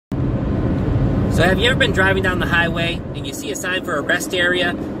So have you ever been driving down the highway and you see a sign for a rest area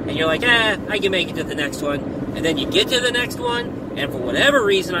and you're like, I can make it to the next one. And then you get to the next one and for whatever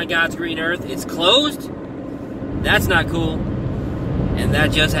reason on God's green earth, it's closed? That's not cool. And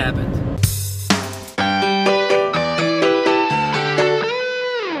that just happened.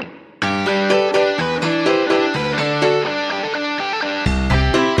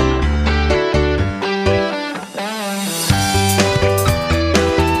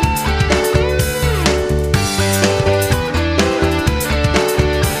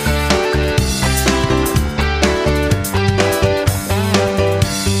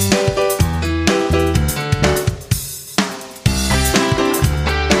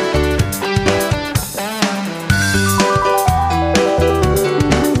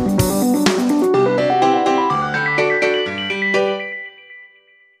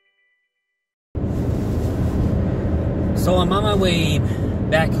 So I'm on my way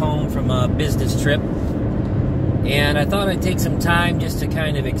back home from a business trip, and I thought I'd take some time just to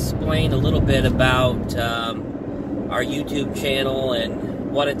kind of explain a little bit about our YouTube channel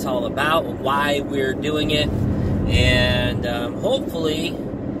and what it's all about, why we're doing it, and hopefully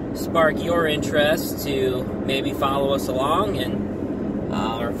spark your interest to maybe follow us along and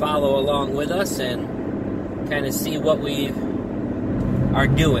or follow along with us and kind of see what we are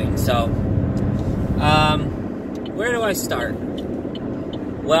doing. So where do I start?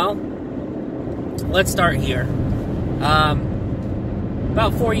 Well, let's start here.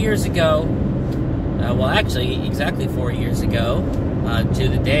 About 4 years ago, well, actually, exactly 4 years ago, to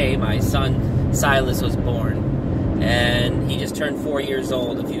the day, my son Silas was born, and he just turned 4 years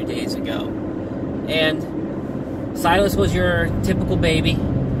old a few days ago. And Silas was your typical baby,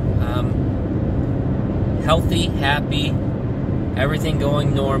 healthy, happy, everything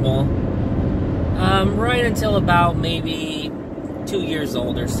going normal. Right until about maybe 2 years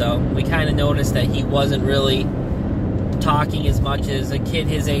old or so, we kind of noticed that he wasn't really talking as much as a kid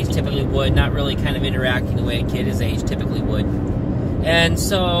his age typically would, not really kind of interacting the way a kid his age typically would. And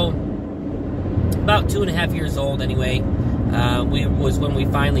so, about 2.5 years old anyway, was when we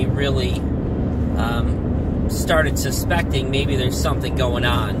finally really started suspecting maybe there's something going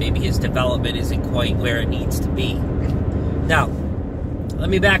on. Maybe his development isn't quite where it needs to be. Now, let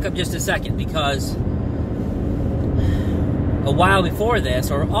me back up just a second, because a while before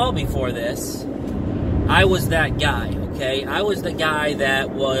this, or all before this, I was that guy, okay? I was the guy that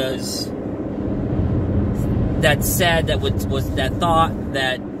thought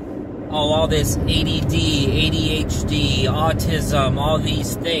that, all this ADD, ADHD, autism, all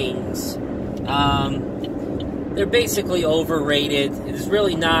these things, they're basically overrated. It's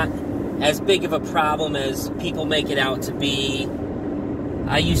really not as big of a problem as people make it out to be.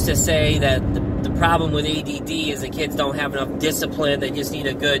 I used to say that the problem with ADD is that kids don't have enough discipline. They just need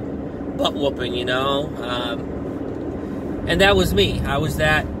a good butt whooping, you know? And that was me. I was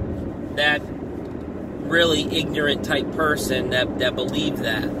that really ignorant type person that believed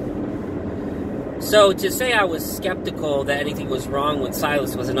that. So to say I was skeptical that anything was wrong with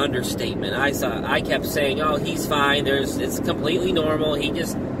Silas was an understatement. I kept saying, oh, he's fine. It's completely normal. He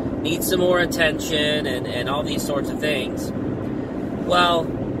just needs some more attention and all these sorts of things. Well,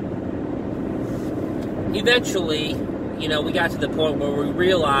 eventually, we got to the point where we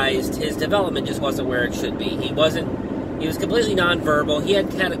realized his development just wasn't where it should be. He was completely nonverbal. He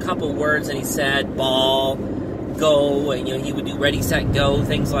had a couple words that he said, ball, go, and he would do ready, set, go,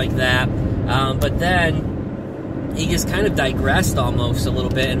 things like that. But then he just kind of digressed almost a little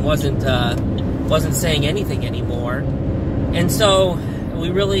bit and wasn't saying anything anymore. And so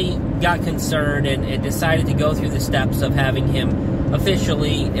we really got concerned and decided to go through the steps of having him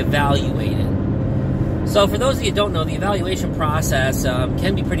officially evaluated. So for those of you who don't know, the evaluation process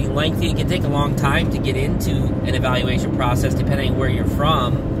can be pretty lengthy. It can take a long time to get into an evaluation process depending on where you're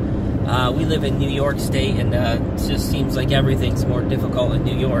from. We live in New York State, and it just seems like everything's more difficult in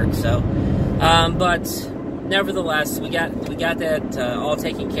New York. So, but nevertheless, we got that all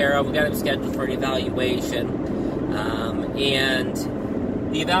taken care of. We got him scheduled for an evaluation, and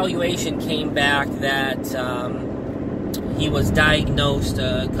the evaluation came back that he was diagnosed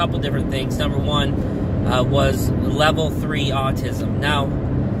a couple different things. Number one was level 3 autism. Now,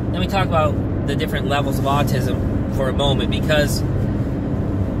 let me talk about the different levels of autism for a moment, because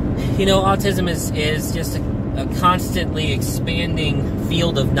autism is just a constantly expanding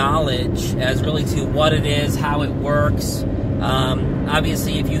field of knowledge as really to what it is, how it works.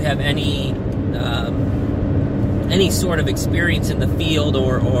 Obviously, if you have any sort of experience in the field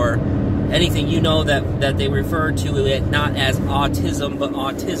or anything, that they refer to it not as autism but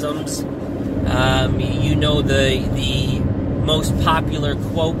autisms. The most popular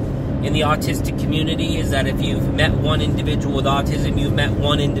quote in the autistic community is that if you've met one individual with autism, you've met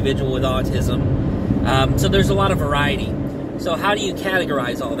one individual with autism. So there's a lot of variety. So how do you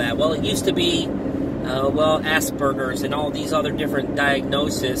categorize all that? Well, it used to be, Asperger's and all these other different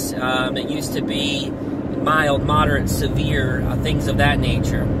diagnoses. It used to be mild, moderate, severe, things of that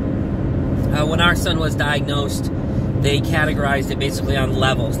nature. When our son was diagnosed, they categorized it basically on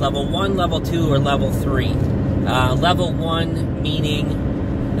levels. Level 1, Level 2, or Level 3. Level 1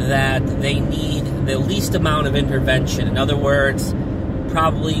 meaning that they need the least amount of intervention. In other words,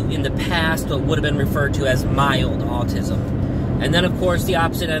 probably in the past what would have been referred to as mild autism. And then, of course, the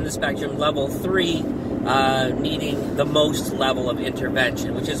opposite end of the spectrum, Level 3, needing the most level of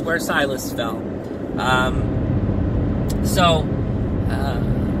intervention, which is where Silas fell.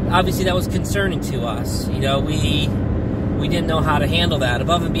 Obviously that was concerning to us. You know, we didn't know how to handle that.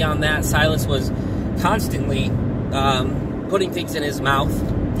 Above and beyond that, Silas was constantly putting things in his mouth.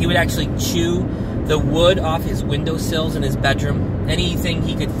 He would actually chew the wood off his windowsills in his bedroom. Anything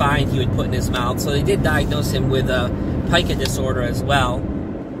he could find, he would put in his mouth. So they did diagnose him with a pica disorder as well,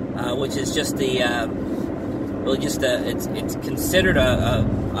 which is just it's considered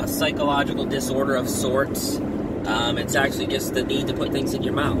a psychological disorder of sorts. It's actually just the need to put things in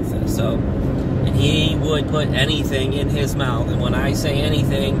your mouth. And he would put anything in his mouth. And when I say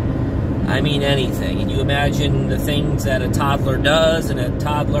anything, I mean anything. And you imagine the things that a toddler does and a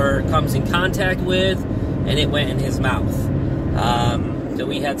toddler comes in contact with, and it went in his mouth. So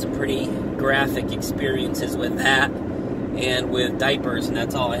we had some pretty graphic experiences with that and with diapers, and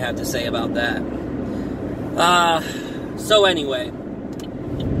that's all I have to say about that. So anyway,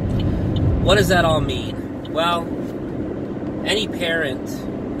 what does that all mean? Well, any parent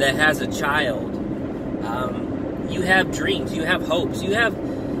that has a child, you have dreams, you have hopes, you have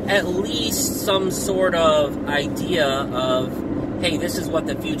at least some sort of idea of, hey, this is what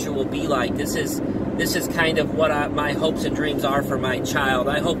the future will be like. This is kind of what my hopes and dreams are for my child.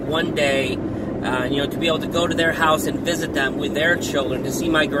 I hope one day, to be able to go to their house and visit them with their children, to see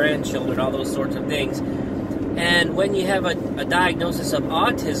my grandchildren, all those sorts of things. And when you have a diagnosis of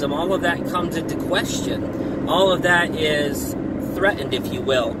autism, all of that comes into question. All of that is threatened, if you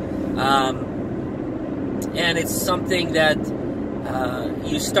will. And it's something that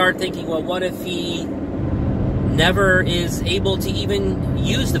you start thinking, well, what if he never is able to even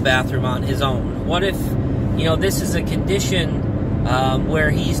use the bathroom on his own? What if, this is a condition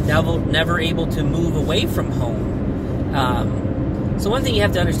where he's never able to move away from home? So one thing you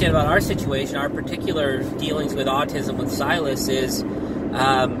have to understand about our situation, our particular dealings with autism with Silas is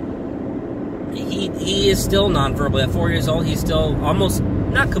he is still nonverbal. At 4 years old, he's still almost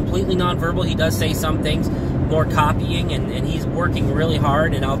not completely nonverbal. He does say some things, more copying, and he's working really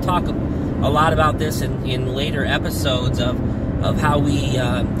hard. And I'll talk a lot about this in later episodes of how we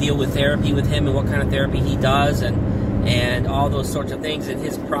deal with therapy with him and what kind of therapy he does and all those sorts of things and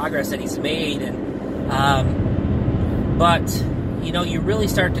his progress that he's made. But you really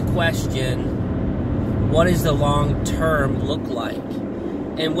start to question, what does the long term look like?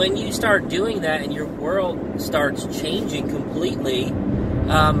 And when you start doing that and your world starts changing completely,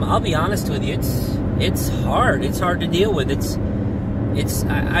 I'll be honest with you, it's hard. It's hard to deal with.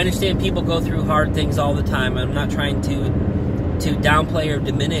 I understand people go through hard things all the time. I'm not trying to downplay or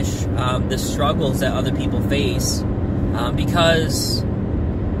diminish the struggles that other people face, because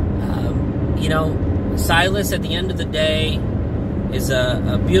Silas, at the end of the day, is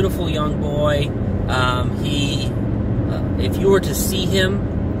a beautiful young boy. If you were to see him,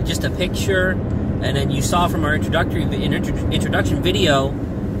 just a picture, and then you saw from our introduction video,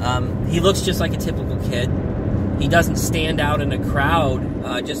 he looks just like a typical kid. He doesn't stand out in a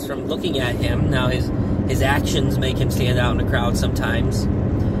crowd just from looking at him. Now his actions make him stand out in a crowd sometimes,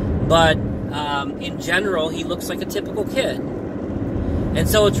 but in general, he looks like a typical kid. And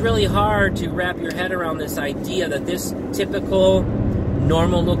so it's really hard to wrap your head around this idea that this typical,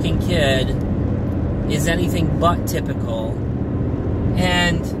 normal-looking kid is anything but typical.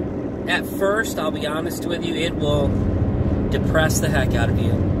 And at first, I'll be honest with you, it will depress the heck out of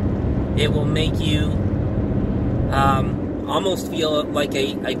you. It will make you almost feel like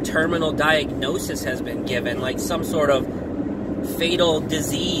a terminal diagnosis has been given, like some sort of fatal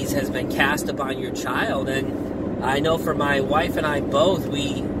disease has been cast upon your child. And I know for my wife and I both,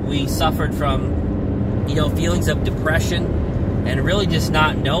 we suffered from, feelings of depression and really just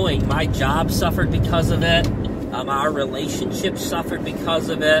not knowing. My job suffered because of it. Our relationship suffered because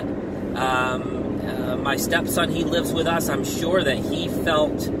of it. My stepson, he lives with us. I'm sure that he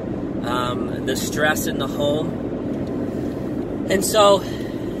felt the stress in the home. And so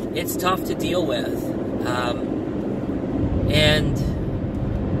it's tough to deal with. And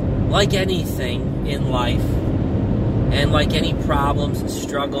like anything in life, and like any problems and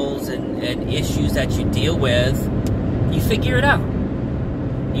struggles and issues that you deal with, you figure it out.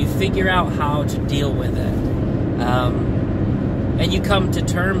 You figure out how to deal with it. And you come to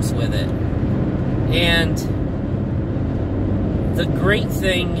terms with it. And the great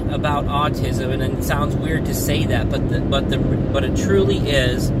thing about autism, and it sounds weird to say that, but it truly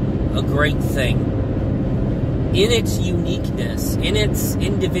is a great thing. In its uniqueness, in its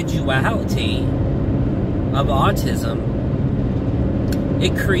individuality of autism,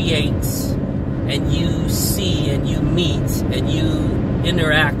 it creates, and you see, and you meet, and you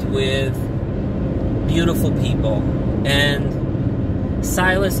interact with beautiful people. And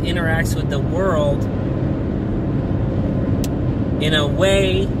Silas interacts with the world in a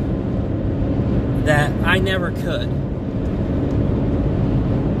way that I never could.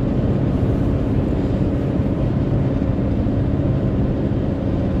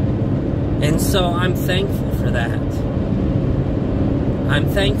 And so I'm thankful for that. I'm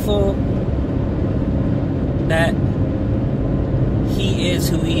thankful that he is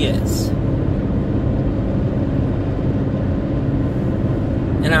who he is.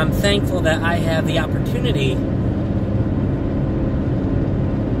 And I'm thankful that I have the opportunity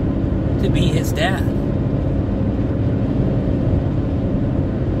to be his dad.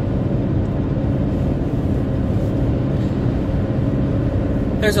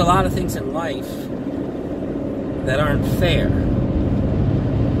 There's a lot of things in life that aren't fair.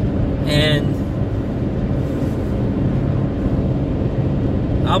 And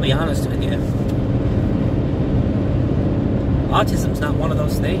I'll be honest with you, autism's not one of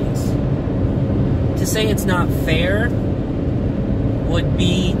those things. To say it's not fair would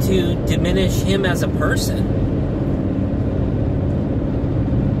be to diminish him as a person.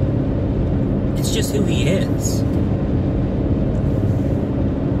 It's just who he is.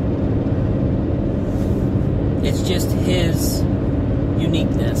 It's just his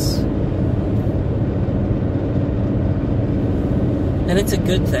uniqueness. And it's a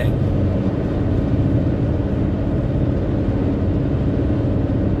good thing.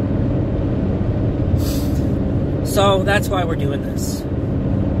 So that's why we're doing this.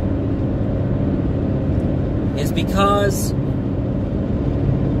 Is because,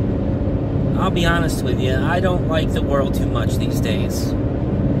 I'll be honest with you, I don't like the world too much these days.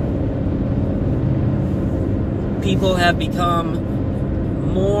 People have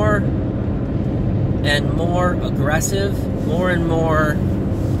become more and more aggressive, more and more,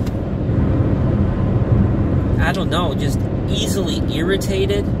 I don't know, just easily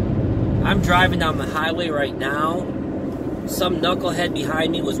irritated. I'm driving down the highway right now. Some knucklehead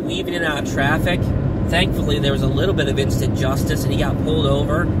behind me was weaving in and out of traffic. Thankfully, there was a little bit of instant justice and he got pulled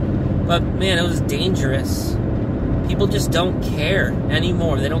over. But, man, it was dangerous. People just don't care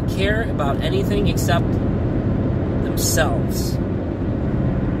anymore. They don't care about anything except themselves.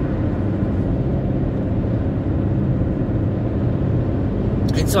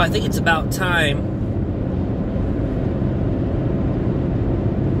 And so I think it's about time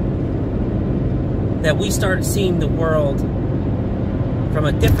that we start seeing the world from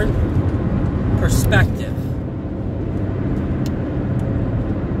a different perspective.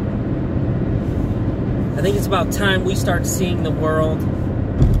 I think it's about time we start seeing the world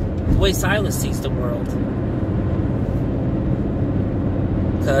the way Silas sees the world.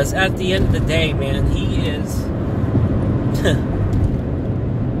 Because at the end of the day, man, he is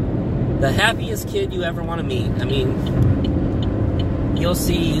the happiest kid you ever want to meet. I mean, you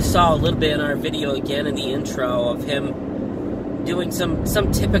saw a little bit in our video again in the intro of him doing some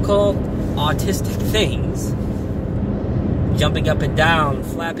typical autistic things. Jumping up and down,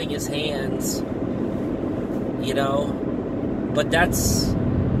 flapping his hands, you know. But that's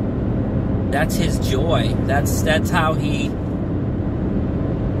his joy. That's how he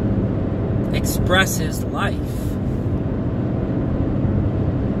expresses life.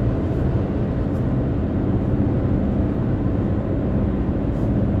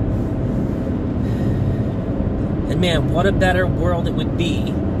 And man, what a better world it would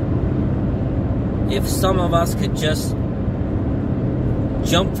be if some of us could just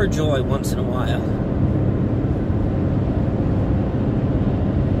jump for joy once in a while.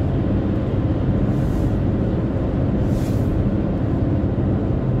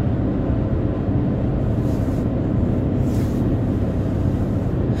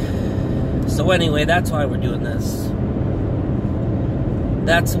 So anyway, that's why we're doing this.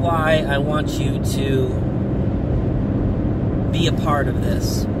 That's why I want you to be a part of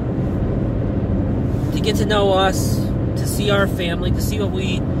this. To get to know us, to see our family, to see what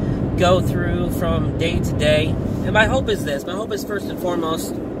we go through from day to day. And my hope is this. My hope is first and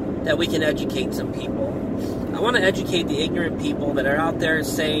foremost that we can educate some people. I want to educate the ignorant people that are out there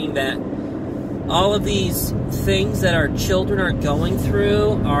saying that all of these things that our children are going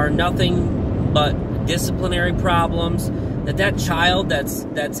through are nothing but disciplinary problems, that child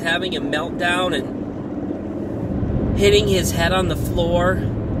that's having a meltdown and hitting his head on the floor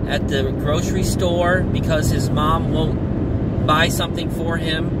at the grocery store because his mom won't buy something for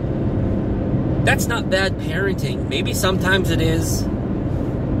him, that's not bad parenting. Maybe sometimes it is,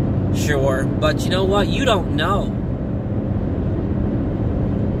 sure, but you know what? You don't know.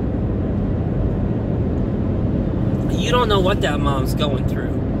 You don't know what that mom's going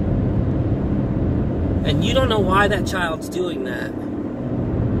through. And you don't know why that child's doing that.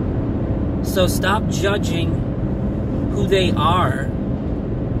 So stop judging who they are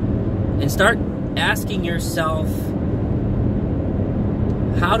and start asking yourself,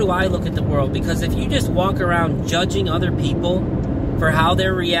 how do I look at the world? Because if you just walk around judging other people for how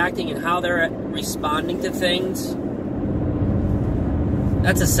they're reacting and how they're responding to things,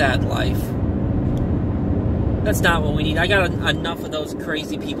 that's a sad life. That's not what we need. I got enough of those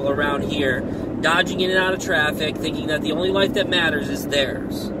crazy people around here dodging in and out of traffic, thinking that the only life that matters is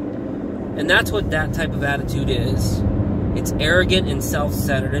theirs. And that's what that type of attitude is. It's arrogant and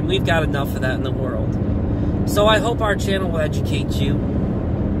self-centered, and we've got enough of that in the world. So I hope our channel will educate you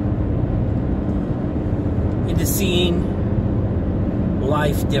into seeing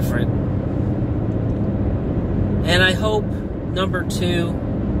life different. And I hope, number 2,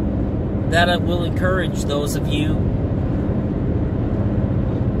 that it will encourage those of you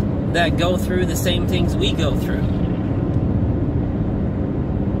that go through the same things we go through.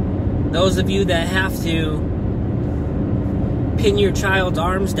 Those of you that have to pin your child's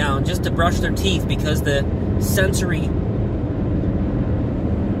arms down just to brush their teeth because the sensory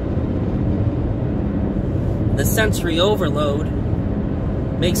overload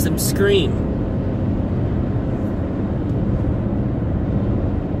makes them scream.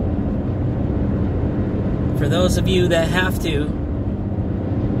 For those of you that have to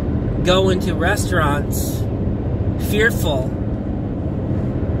go into restaurants fearful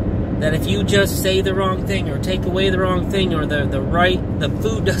that if you just say the wrong thing or take away the wrong thing or the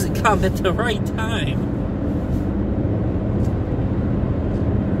food doesn't come at the right time,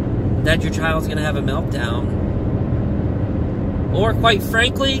 that your child's going to have a meltdown. Or quite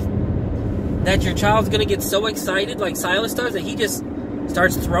frankly, that your child's going to get so excited like Silas does that he just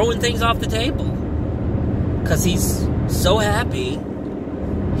starts throwing things off the table. Because he's so happy,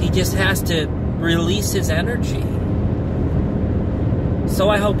 he just has to release his energy. So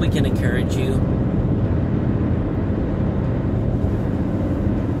I hope we can encourage you.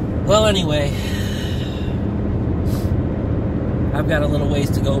 Well, anyway, I've got a little ways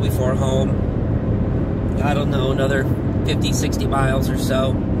to go before home. I don't know, another 50, 60 miles or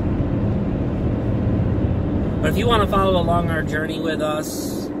so. But if you want to follow along our journey with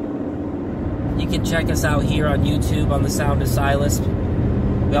us, you can check us out here on YouTube on The Sound of Silas.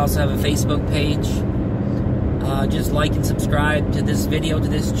 We also have a Facebook page. Just like and subscribe to this video, to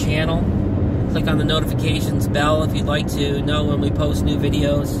this channel. Click on the notifications bell if you'd like to know when we post new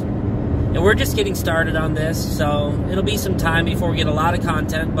videos. And we're just getting started on this, so it'll be some time before we get a lot of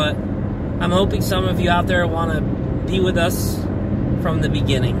content, but I'm hoping some of you out there want to be with us from the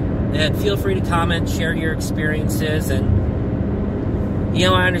beginning. And feel free to comment, share your experiences, and you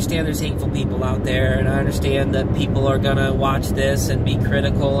know, I understand there's hateful people out there, and I understand that people are going to watch this and be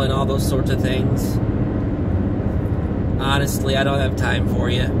critical and all those sorts of things. Honestly, I don't have time for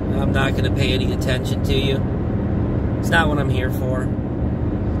you. I'm not going to pay any attention to you. It's not what I'm here for.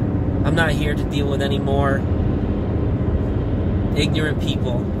 I'm not here to deal with any more ignorant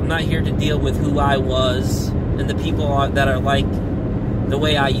people. I'm not here to deal with who I was and the people that are like the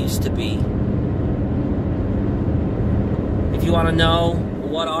way I used to be. If you want to know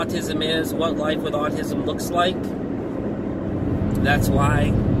what autism is, what life with autism looks like, that's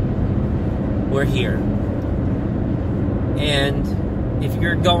why we're here. And if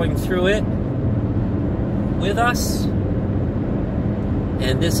you're going through it with us,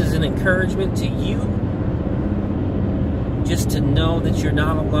 and this is an encouragement to you, just to know that you're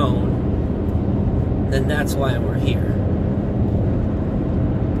not alone, then that's why we're here.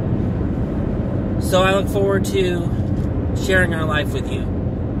 So I look forward to sharing our life with you.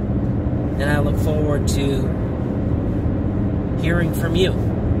 And I look forward to hearing from you.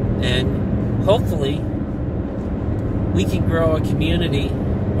 And hopefully, we can grow a community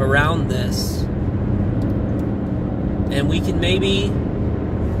around this. And we can maybe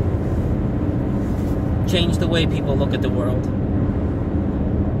change the way people look at the world.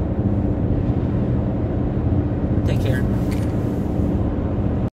 Take care.